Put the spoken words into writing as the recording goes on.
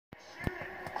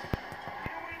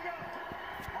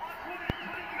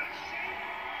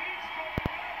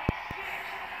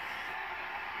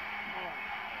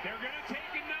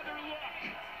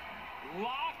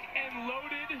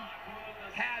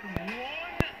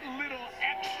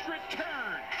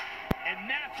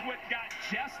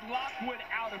Just Lockwood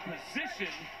out of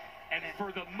position, and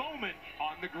for the moment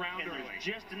on the ground and early. there's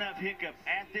just enough hiccup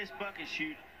at this bucket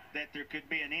chute that there could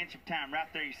be an inch of time right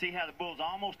there. You see how the bull's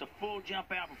almost a full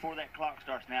jump out before that clock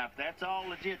starts. Now, if that's all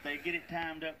legit, they get it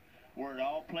timed up where it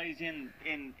all plays in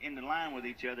the line with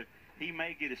each other, he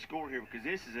may get a score here because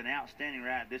this is an outstanding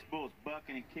ride. This bull's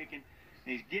bucking and kicking,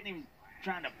 and he's getting him,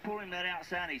 trying to pull him that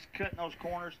outside. He's cutting those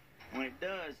corners. When it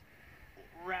does,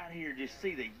 right here, just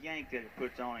see the yank that it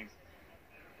puts on him.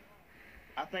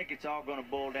 I think it's all going to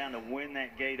boil down to when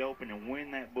that gate opened and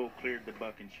when that bull cleared the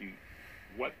buck and chute.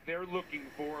 What they're looking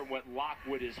for and what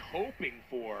Lockwood is hoping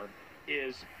for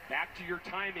is, back to your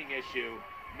timing issue,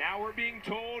 now we're being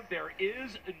told there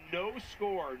is no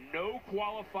score, no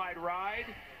qualified ride.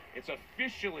 It's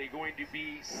officially going to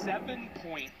be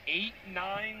 7.89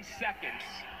 seconds.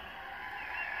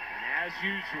 And as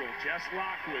usual, Jess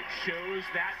Lockwood shows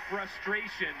that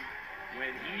frustration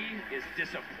when he is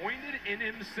disappointed in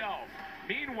himself.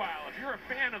 Meanwhile, if you're a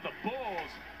fan of the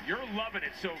Bulls, you're loving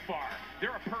it so far.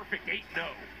 They're a perfect 8-0.